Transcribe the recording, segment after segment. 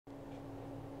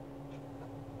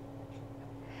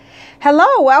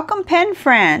Hello, welcome pen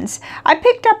friends. I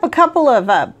picked up a couple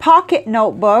of pocket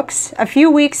notebooks a few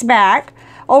weeks back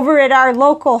over at our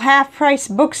local Half Price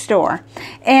Bookstore,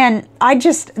 and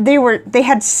they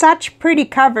had such pretty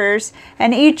covers,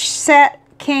 and each set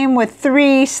came with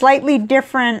 3 slightly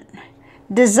different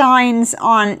designs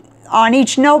on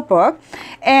each notebook,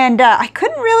 and I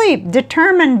couldn't really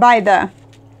determine by the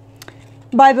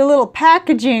little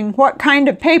packaging what kind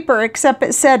of paper, except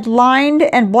it said lined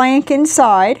and blank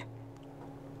inside.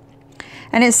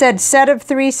 And it said set of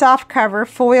 3 soft cover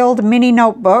foiled mini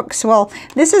notebooks. Well,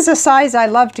 this is a size I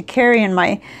love to carry in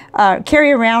my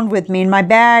carry around with me in my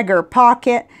bag or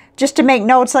pocket, just to make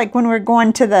notes, like when we're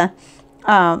going to the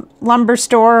lumber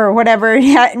store or whatever,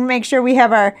 and make sure we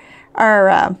have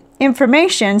our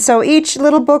information. So each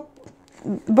little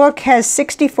book has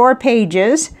 64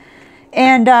 pages,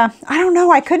 and I don't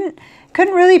know, I couldn't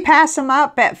really pass them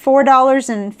up at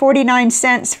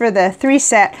 $4.49 for the 3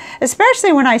 set,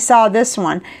 especially when I saw this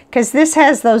one, because this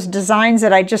has those designs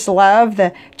that I just love,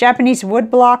 the Japanese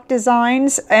woodblock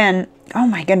designs, and oh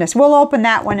my goodness, we'll open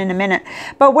that one in a minute.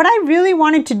 But what I really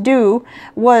wanted to do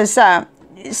was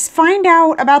find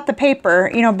out about the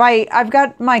paper. You know, I've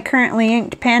got my currently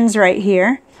inked pens right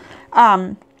here.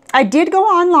 I did go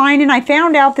online and I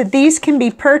found out that these can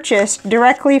be purchased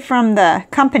directly from the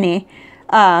company,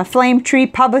 Flame Tree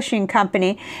Publishing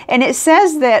Company, and it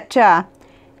says that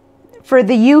for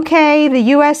the UK, the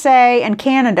USA, and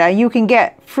Canada, you can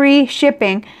get free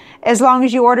shipping as long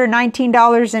as you order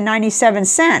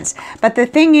 $19.97. But the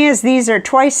thing is, these are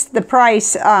twice the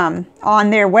price on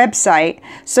their website,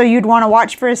 so you'd want to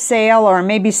watch for a sale, or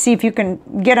maybe see if you can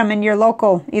get them in your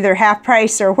local either Half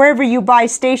Price or wherever you buy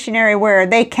stationery where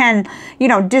they can, you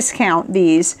know, discount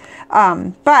these.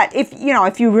 But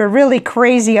if you were really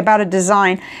crazy about a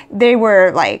design, they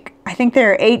were like, I think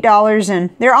they're $8,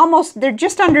 and they're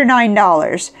just under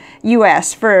 $9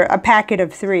 US for a packet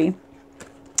of 3.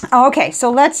 Okay,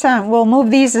 so let's we'll move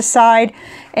these aside,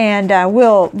 and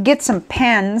we'll get some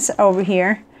pens over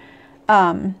here,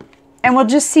 and we'll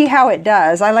just see how it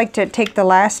does. I like to take the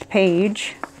last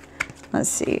page. Let's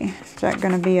see, is that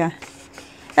going to be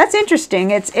that's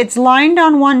interesting. It's lined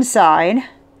on one side.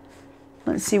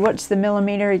 Let's see, what's the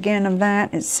millimeter again of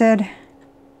that? It said,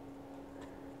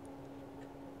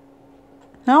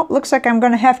 no, looks like I'm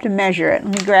going to have to measure it.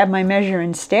 Let me grab my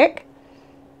measuring stick.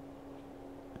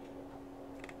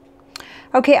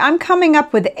 Okay, I'm coming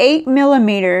up with 8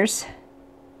 millimeters.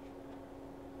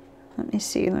 Let me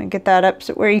see, let me get that up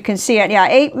so where you can see it. Yeah,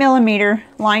 8 millimeter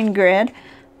line grid.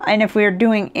 And if we're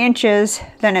doing inches,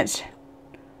 then it's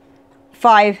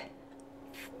 5,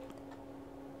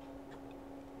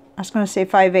 I was going to say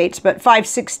 5/8, but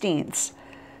 5/16.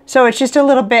 So it's just a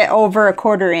little bit over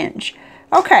 1/4 inch.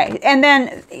 Okay, and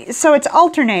then, so it's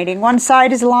alternating. One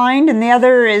side is lined and the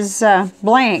other is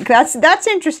blank. That's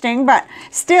interesting, but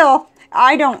still,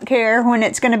 I don't care when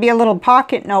it's going to be a little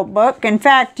pocket notebook. In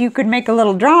fact, you could make a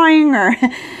little drawing, or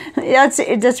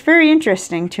that's very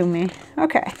interesting to me.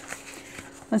 Okay,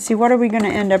 let's see, what are we going to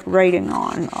end up writing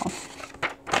on? Oh.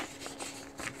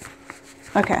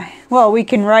 Okay, well, we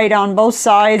can write on both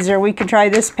sides, or we could try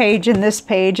this page and this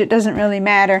page. It doesn't really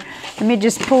matter. Let me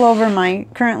just pull over my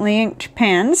currently inked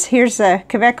pens. Here's a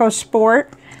Kaweco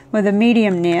Sport with a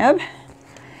medium nib,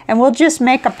 and we'll just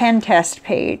make a pen test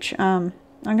page.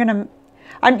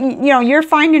 You know, you're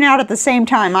finding out at the same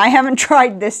time. I haven't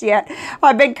tried this yet.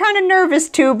 I've been kind of nervous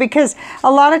too, because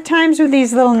a lot of times with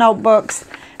these little notebooks,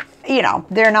 you know,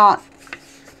 they're not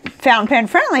fountain pen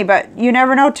friendly, but you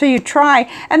never know till you try.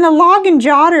 And the log and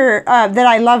jotter that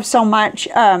I love so much,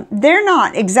 they're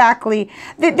not exactly,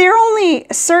 they're only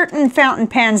certain fountain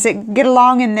pens that get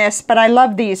along in this, but I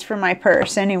love these for my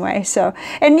purse anyway. So,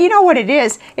 and you know what it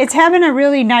is? It's having a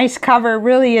really nice cover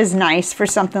really is nice for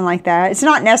something like that. It's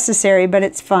not necessary, but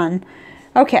it's fun.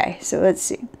 Okay, so let's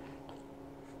see.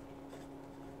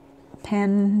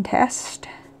 Pen test.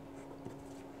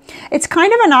 It's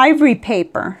kind of an ivory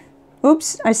paper.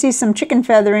 Oops, I see some chicken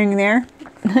feathering there.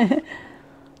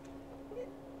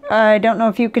 I don't know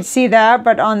if you could see that,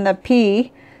 but on the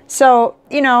P. So,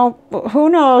 you know, who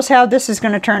knows how this is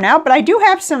going to turn out, but I do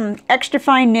have some extra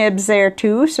fine nibs there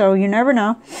too, so you never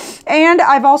know. And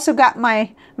I've also got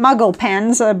my Muggle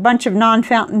pens, a bunch of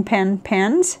non-fountain pen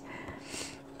pens.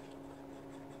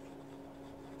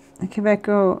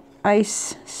 Kaweco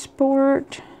Ice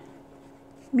Sport,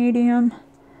 medium,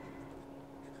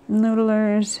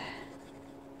 Noodlers,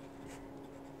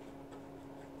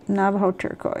 Navajo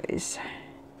Turquoise.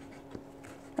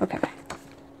 Okay.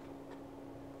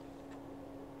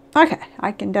 Okay,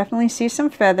 I can definitely see some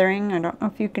feathering. I don't know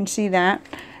if you can see that.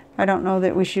 I don't know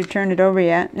that we should turn it over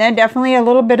yet. And definitely a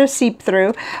little bit of seep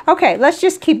through. Okay, let's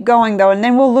just keep going though, and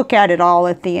then we'll look at it all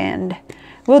at the end.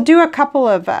 We'll do a couple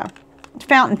of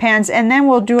fountain pens, and then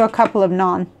we'll do a couple of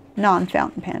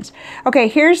non-fountain pens. Okay,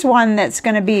 here's one that's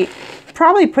going to be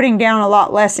probably putting down a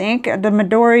lot less ink. The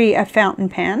Midori fountain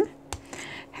pen.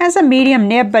 Has a medium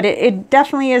nib, but it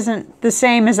definitely isn't the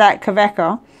same as that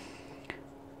Kaweco.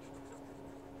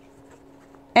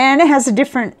 And it has a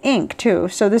different ink too.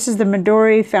 So this is the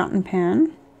Midori fountain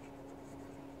pen.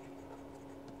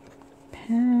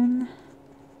 Pen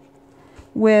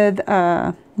with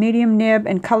a medium nib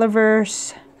and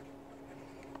Colorverse.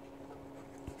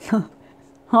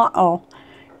 Uh-oh.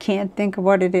 Can't think of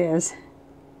what it is.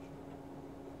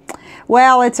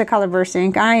 Well, it's a Colorverse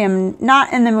ink. I am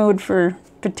not in the mood for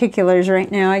particulars right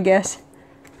now, I guess.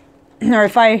 Or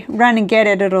if I run and get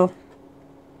it, it'll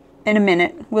in a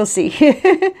minute. We'll see.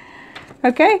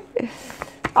 Okay.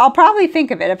 I'll probably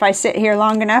think of it if I sit here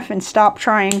long enough and stop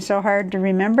trying so hard to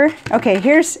remember. Okay,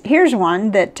 here's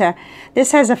one that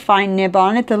this has a fine nib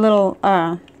on it. The little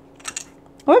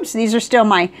whoops, these are still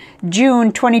my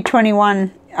June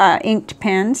 2021 inked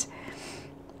pens.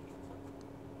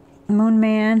 Moon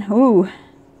Man. Ooh.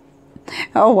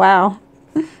 Oh wow.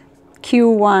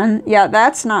 Q1. Yeah,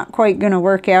 that's not quite going to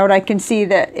work out. I can see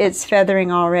that it's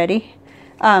feathering already.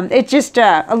 It's just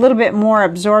a little bit more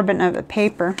absorbent of the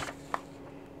paper.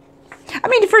 I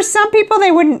mean, for some people,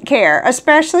 they wouldn't care,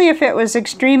 especially if it was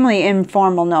extremely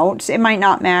informal notes. It might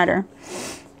not matter.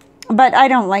 But I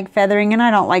don't like feathering, and I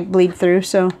don't like bleed through,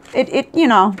 so you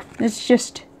know, it's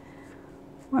just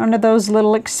one of those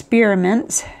little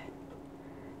experiments.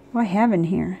 What do I have in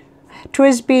here?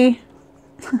 TWSBI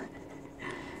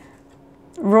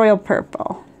Royal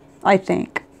Purple, I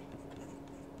think.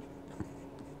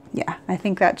 Yeah, I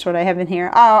think that's what I have in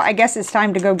here. Oh, I guess it's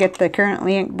time to go get the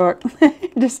Currently Inked book.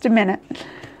 Just a minute.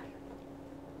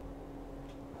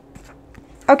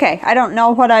 Okay, I don't know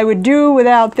what I would do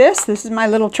without this. This is my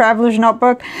little traveler's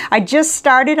notebook. I just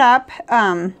started up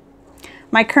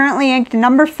my Currently Inked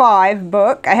number 5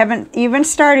 book. I haven't even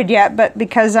started yet, but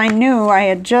because I knew I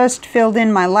had just filled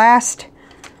in my last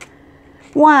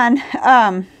one,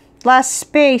 last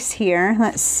space here.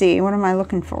 Let's see, what am I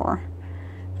looking for?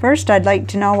 First, I'd like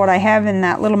to know what I have in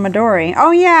that little Midori.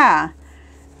 Oh yeah,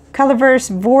 Colorverse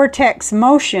Vortex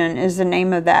Motion is the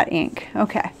name of that ink.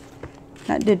 Okay,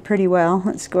 that did pretty well.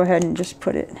 Let's go ahead and just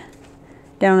put it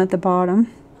down at the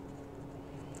bottom.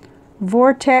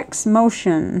 Vortex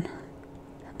Motion.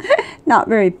 Not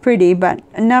very pretty, but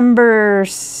number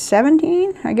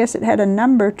 17? I guess it had a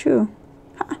number too.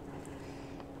 Huh.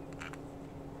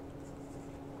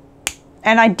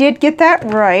 And I did get that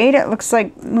right. It looks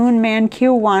like Moon Man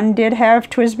Q1 did have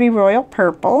TWSBI Royal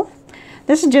Purple.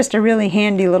 This is just a really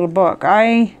handy little book.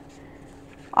 I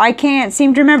can't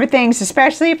seem to remember things,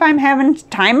 especially if I'm having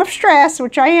time of stress,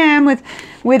 which I am with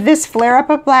this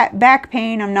flare-up of back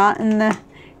pain. I'm not in the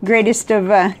greatest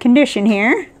of condition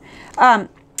here.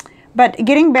 But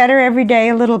getting better every day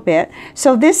a little bit.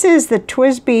 So this is the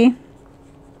TWSBI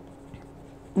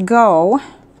Go.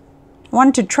 I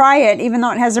wanted to try it even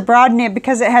though it has a broad nib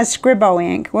because it has Scribbo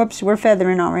ink. Whoops, we're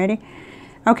feathering already.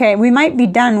 Okay, we might be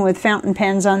done with fountain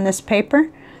pens on this paper.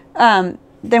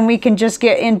 Then we can just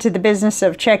get into the business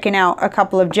of checking out a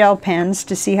couple of gel pens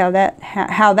to see how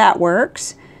that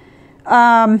works.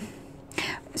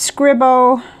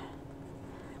 Scribbo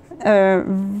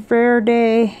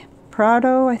Verde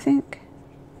Prado, I think.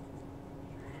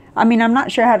 I mean, I'm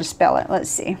not sure how to spell it. Let's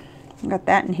see. I've got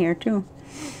that in here too.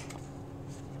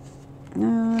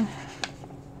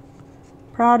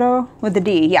 Prado with a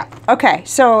D. Yeah. Okay.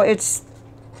 So it's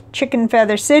Chicken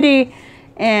Feather City,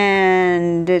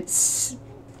 and it's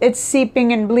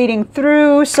seeping and bleeding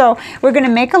through. So we're going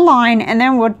to make a line, and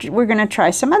then we're going to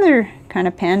try some other kind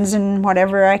of pens and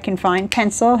whatever I can find.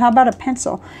 Pencil. How about a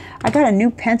pencil? I got a new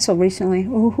pencil recently.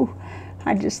 Ooh,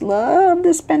 I just love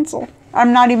this pencil.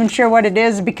 I'm not even sure what it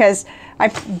is because I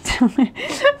opened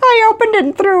it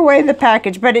and threw away the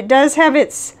package, but it does have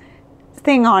its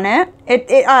thing on it.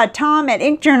 Tom at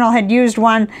Ink Journal had used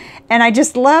one, and I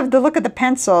just loved the look of the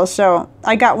pencil, so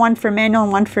I got one for Manuel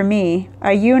and one for me. A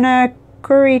Yuna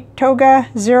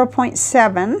Kuritoga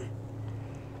 0.7.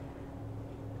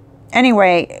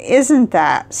 Anyway, isn't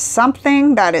that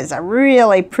something? That is a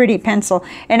really pretty pencil,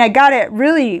 and I got it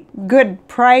really good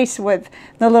price with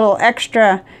the little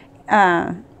extra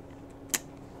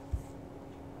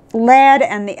lead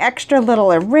and the extra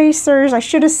little erasers. I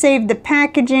should have saved the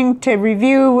packaging to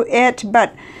review it,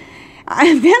 but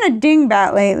I've been a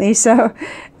dingbat lately, so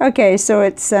okay, so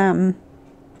it's Yuna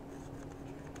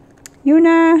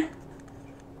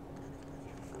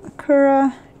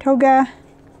Kuritoga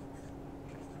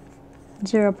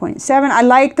 0.7. I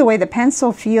like the way the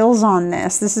pencil feels on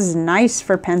this. This is nice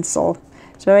for pencil.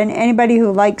 So anybody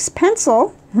who likes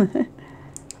pencil,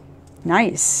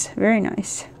 nice, very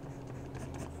nice.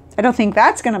 I don't think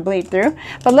that's going to bleed through.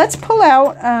 But let's pull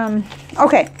out,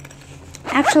 okay.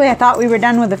 Actually, I thought we were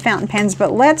done with the fountain pens,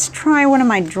 but let's try one of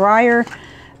my drier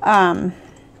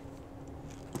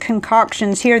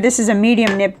concoctions here. This is a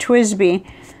medium nib TWSBI.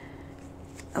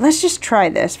 Let's just try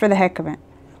this for the heck of it.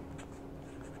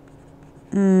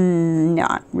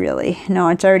 Not really. No,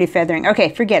 it's already feathering. Okay,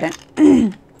 forget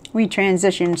it. We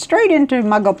transition straight into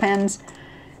Muggle pens.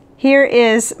 Here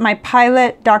is my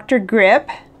Pilot Dr. Grip,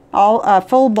 all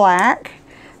full black.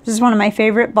 This is one of my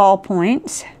favorite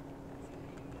ballpoints.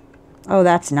 Oh,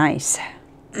 that's nice.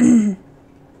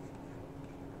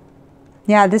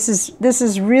 Yeah, this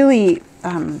is really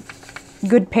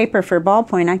good paper for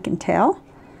ballpoint, I can tell.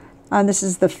 This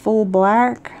is the full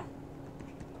black.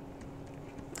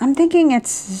 I'm thinking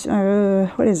it's,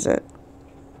 what is it?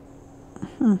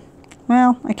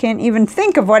 Well, I can't even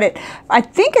think of what it, I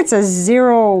think it's a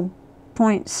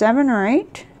 0.7 or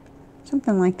 8,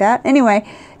 something like that. Anyway,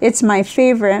 it's my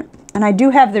favorite, and I do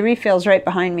have the refills right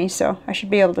behind me, so I should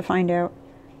be able to find out.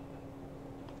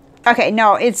 Okay,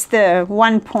 no, it's the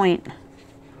 1 point.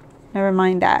 Never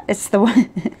mind that. It's the one,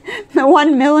 the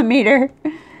 1 millimeter.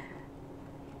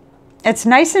 It's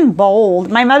nice and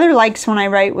bold. My mother likes when I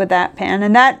write with that pen,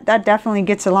 and that definitely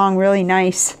gets along really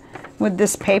nice with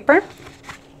this paper.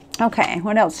 Okay,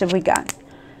 what else have we got?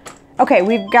 Okay,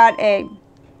 we've got a...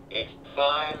 It's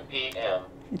 5 p.m.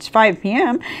 It's 5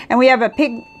 p.m. And we have a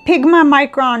Pigma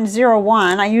Micron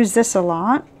 01. I use this a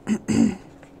lot.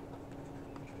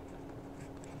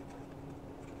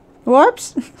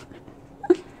 Whoops.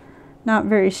 Not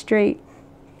very straight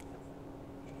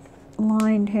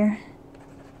lined here.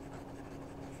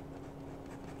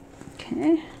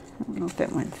 Okay, I don't know if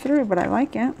it went through, but I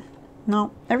like it.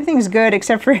 No, everything's good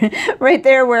except for right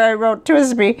there where I wrote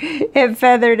TWSBI. It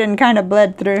feathered and kind of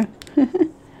bled through.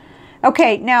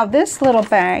 Okay, now this little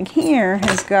bag here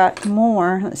has got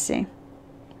more. Let's see.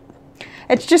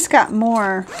 It's just got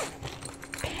more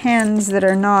pens that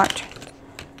are not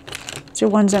the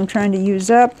ones I'm trying to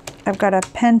use up. I've got a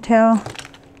Pentel.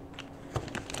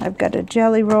 I've got a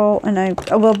Jelly Roll, and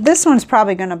well, this one's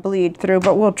probably going to bleed through,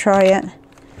 but we'll try it.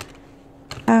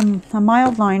 A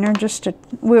mild liner,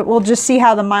 we'll just see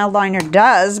how the mild liner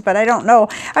does, but I don't know.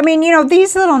 I mean, you know,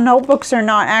 these little notebooks are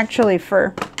not actually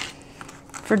for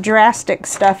drastic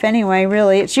stuff anyway,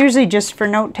 really. It's usually just for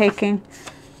note-taking.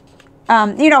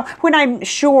 You know, when I'm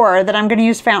sure that I'm going to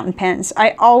use fountain pens,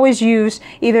 I always use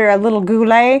either a little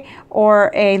Goulet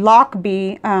or a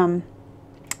Lockbee,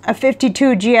 a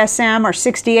 52 GSM or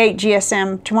 68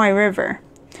 GSM to my river.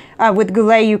 With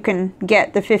Goulet, you can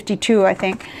get the 52, I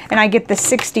think, and I get the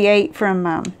 68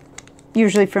 from,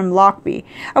 usually from Lockbee.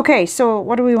 Okay, so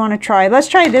what do we want to try? Let's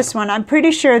try this one. I'm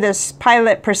pretty sure this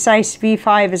Pilot Precise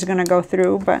V5 is going to go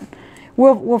through, but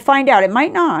we'll find out. It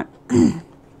might not.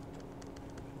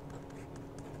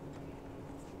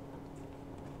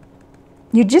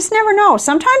 You just never know.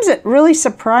 Sometimes it really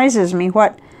surprises me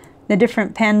what the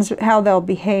different pens, how they'll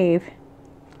behave.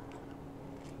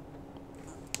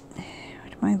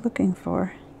 What am I looking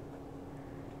for?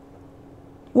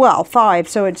 Well, 5,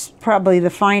 so it's probably the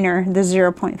finer, the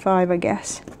 0.5, I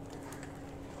guess.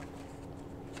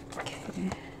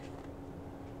 Okay.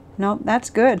 Nope, that's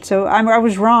good. So I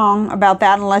was wrong about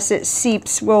that unless it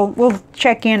seeps. We'll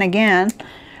check in again.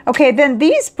 Okay, then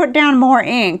these put down more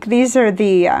ink. These are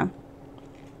the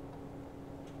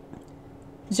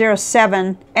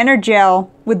 07 Energel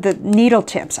with the needle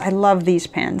tips. I love these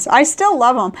pens. I still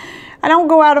love them. I don't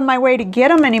go out of my way to get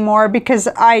them anymore because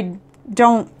I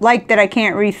don't like that I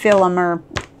can't refill them, or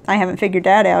I haven't figured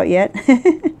that out yet.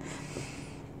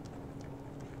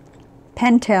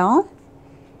 Pentel,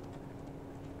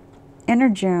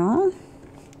 Energel,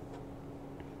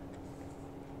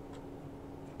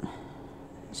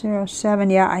 07.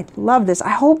 Yeah, I love this.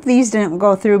 I hope these didn't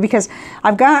go through because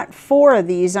I've got 4 of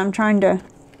these. I'm trying to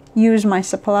use my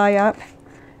supply up.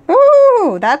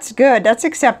 Ooh, that's good. That's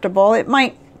acceptable. It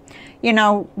might, you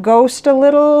know, ghost a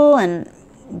little,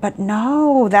 but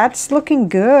no, that's looking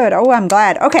good. Oh, I'm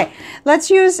glad. Okay, let's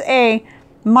use a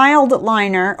mild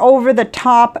liner over the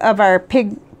top of our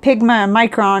Pigma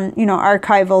Micron, you know,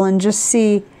 archival, and just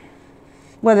see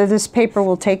whether this paper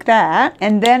will take that.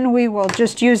 And then we will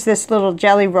just use this little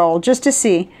Jelly Roll just to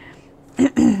see.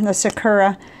 The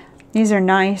Sakura. These are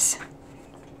nice.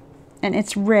 And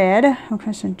it's red.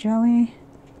 Okay, so Jelly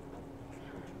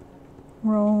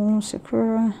Roll,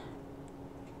 Sakura.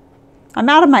 I'm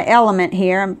out of my element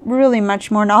here. I'm really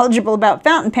much more knowledgeable about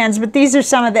fountain pens, but these are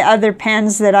some of the other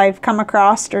pens that I've come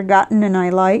across or gotten and I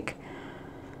like.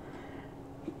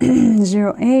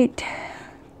 08.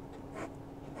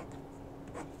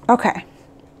 Okay.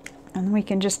 And we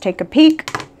can just take a peek.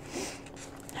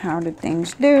 How did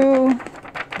things do?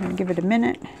 I'm gonna give it a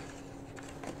minute.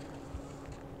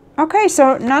 Okay,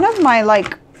 so none of my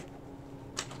like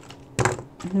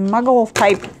muggle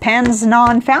type pens,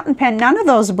 non-fountain pen, none of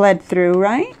those bled through,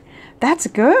 right? That's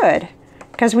good,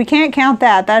 because we can't count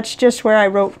that. That's just where I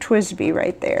wrote TWSBI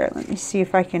right there. Let me see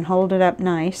if I can hold it up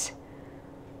nice.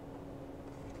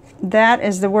 That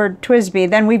is the word TWSBI.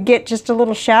 Then we get just a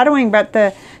little shadowing, but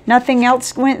nothing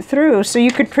else went through. So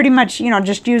you could pretty much, you know,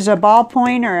 just use a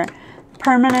ballpoint or a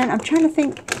permanent. I'm trying to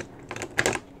think.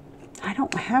 I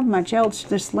don't have much else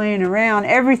just laying around.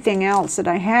 Everything else that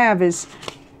I have is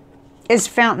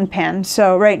fountain pen,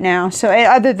 so right now. So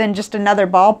other than just another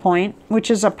ballpoint, which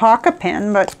is a pocket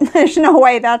pen, but there's no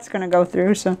way that's going to go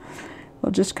through, so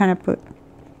we'll just kind of put...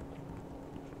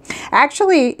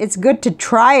 Actually, it's good to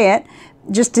try it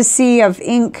just to see of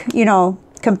ink, you know,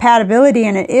 compatibility,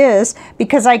 and it is,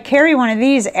 because I carry one of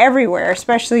these everywhere,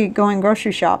 especially going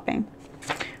grocery shopping,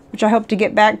 which I hope to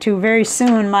get back to very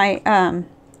soon. My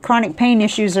chronic pain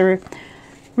issues are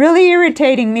really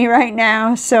irritating me right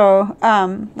now, so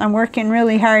I'm working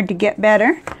really hard to get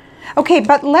better. Okay,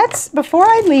 but before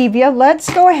I leave you,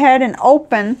 let's go ahead and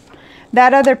open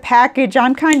that other package.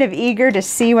 I'm kind of eager to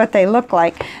see what they look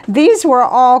like. These were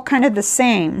all kind of the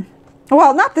same.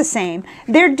 Well, not the same.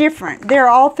 They're different. They're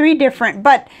all three different,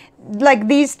 but like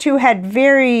these two had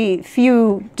very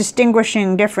few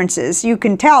distinguishing differences. You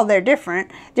can tell they're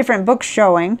different books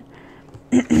showing.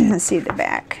 Let's see the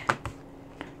back.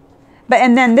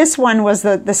 And then this one was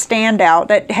the standout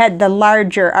that had the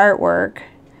larger artwork.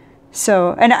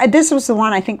 So, and this was the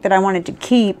one I think that I wanted to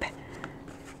keep.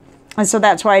 And so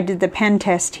that's why I did the pen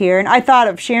test here. And I thought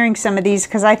of sharing some of these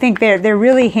because I think they're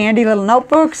really handy little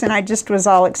notebooks, and I just was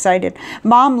all excited.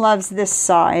 Mom loves this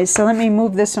size. So let me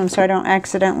move this one so I don't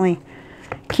accidentally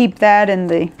keep that in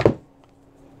the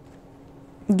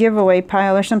giveaway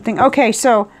pile or something. Okay,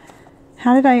 so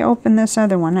how did I open this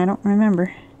other one? I don't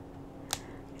remember.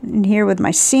 In here with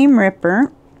my seam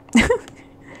ripper.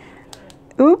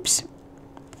 Oops.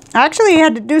 Actually, I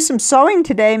had to do some sewing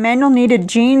today. Manuel needed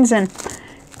jeans, and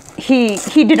he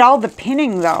did all the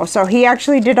pinning though. So he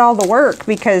actually did all the work,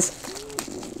 because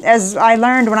as I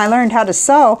learned when I learned how to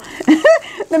sew,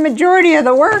 the majority of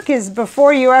the work is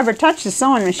before you ever touch the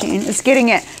sewing machine. It's getting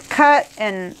it cut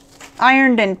and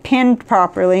ironed and pinned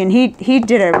properly, and he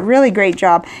did a really great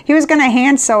job. He was going to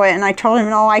hand sew it, and I told him,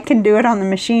 no, I can do it on the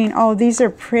machine. Oh, these are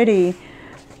pretty.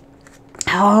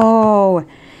 Oh,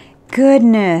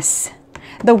 goodness.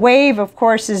 The Wave, of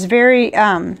course, is very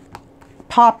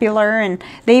popular, and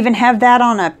they even have that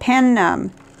on a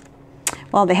pen,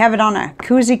 well, they have it on a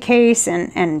koozie case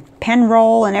and pen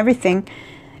roll and everything.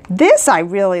 This I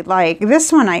really like.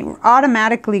 This one I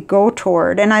automatically go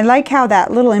toward, and I like how that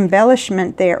little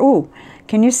embellishment there. Ooh,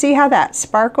 can you see how that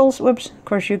sparkles? Whoops. Of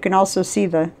course, you can also see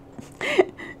the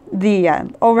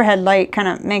overhead light kind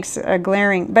of makes a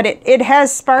glaring, but it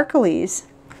has sparklies.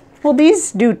 Well,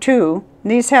 these do too.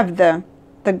 These have the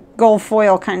gold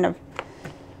foil kind of.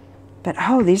 But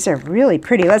oh, these are really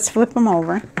pretty. Let's flip them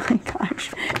over. Oh my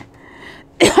gosh.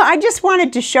 I just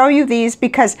wanted to show you these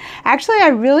because actually I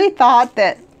really thought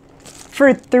that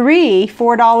for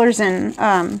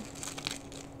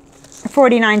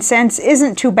 $4.49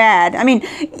 isn't too bad. I mean,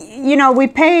 you know, we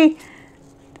pay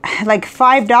like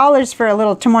 $5 for a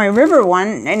little Tomoe River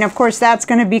one, and of course that's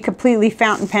going to be completely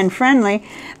fountain pen friendly.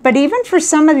 But even for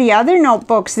some of the other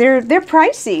notebooks, they're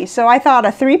pricey. So I thought a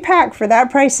 3-pack for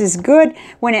that price is good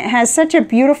when it has such a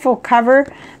beautiful cover.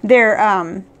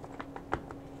 They're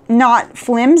not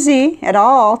flimsy at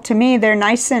all. To me, they're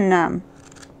nice and I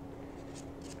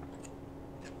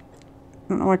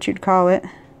don't know what you'd call it.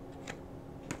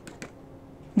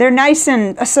 They're nice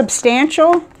and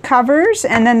substantial covers,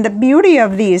 and then the beauty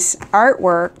of these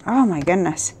artwork, oh my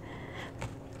goodness.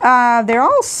 They're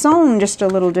all sewn just a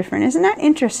little different. Isn't that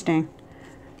interesting?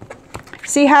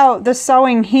 See how the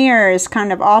sewing here is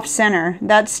kind of off center?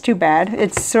 That's too bad.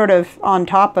 It's sort of on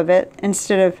top of it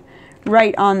instead of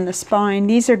right on the spine.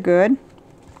 These are good.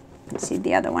 Let's see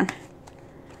the other one.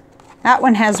 That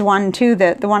one has one too,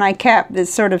 the one I kept,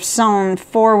 that's sort of sewn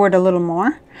forward a little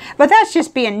more. But that's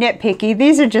just being nitpicky.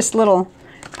 These are just little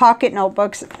pocket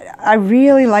notebooks. I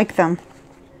really like them.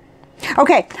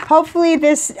 Okay, hopefully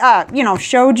this, you know,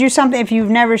 showed you something if you've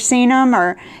never seen them,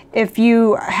 or if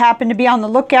you happen to be on the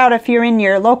lookout, if you're in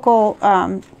your local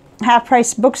Half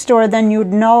Price Bookstore, then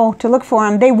you'd know to look for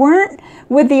them. They weren't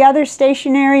with the other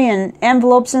stationery and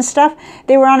envelopes and stuff.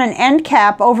 They were on an end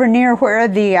cap over near where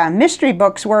the mystery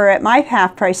books were at my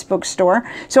Half Price Bookstore.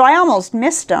 So I almost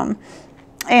missed them.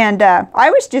 And I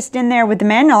was just in there with the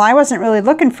manual. I wasn't really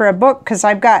looking for a book because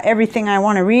I've got everything I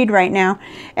want to read right now.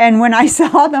 And when I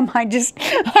saw them, I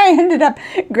ended up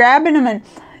grabbing them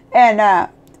and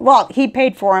well, he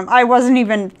paid for them. I wasn't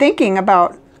even thinking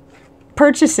about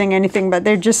purchasing anything, but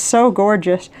they're just so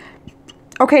gorgeous.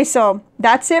 Okay, so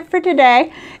that's it for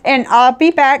today. And I'll be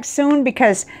back soon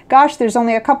because, gosh, there's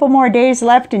only a couple more days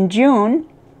left in June.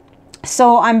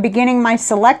 So I'm beginning my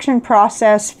selection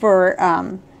process for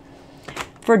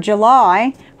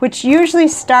July, which usually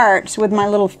starts with my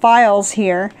little files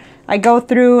here. I go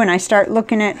through and I start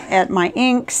looking at my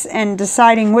inks and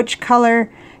deciding which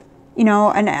color, you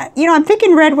know, and I'm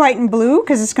thinking red, white, and blue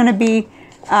because it's going to be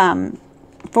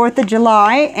 4th of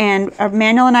July, and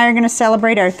Manuel and I are going to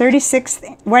celebrate our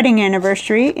 36th wedding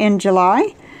anniversary in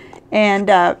July. And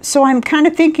so I'm kind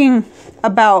of thinking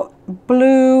about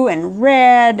blue and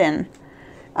red and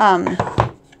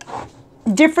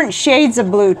different shades of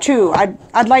blue too.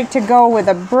 I'd like to go with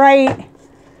a bright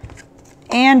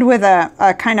and with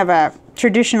a kind of a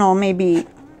traditional maybe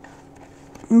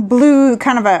blue,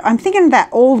 kind of I'm thinking of that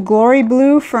Old Glory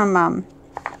blue from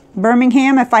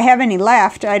Birmingham, if I have any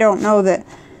left. I don't know that,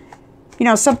 you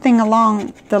know, something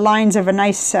along the lines of a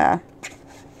nice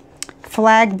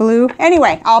flag blue.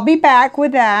 Anyway, I'll be back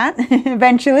with that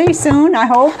eventually, soon, I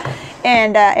hope.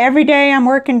 And every day I'm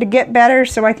working to get better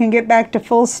so I can get back to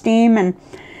full steam. And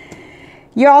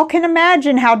y'all can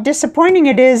imagine how disappointing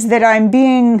it is that I'm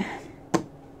being,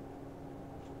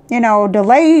 you know,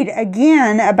 delayed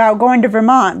again about going to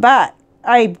Vermont. But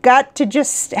I've got to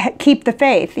just keep the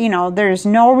faith. You know, there's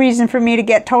no reason for me to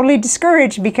get totally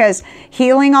discouraged because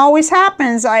healing always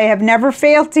happens. I have never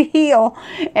failed to heal.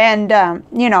 And,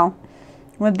 you know,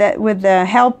 with the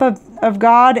help of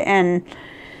God and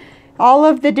all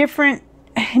of the different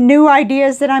new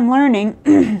ideas that I'm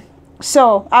learning.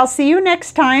 So I'll see you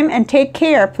next time, and take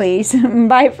care, please.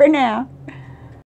 Bye for now.